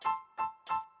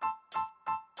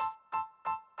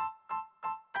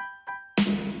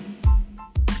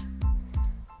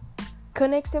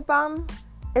Connexion Palm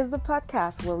is the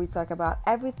podcast where we talk about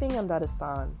everything under the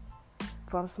sun,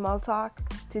 from small talk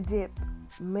to deep,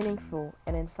 meaningful,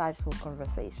 and insightful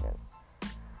conversation.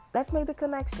 Let's make the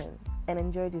connection and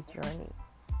enjoy this journey.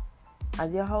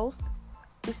 As your host,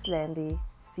 Islandi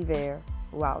Sever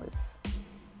Wallace.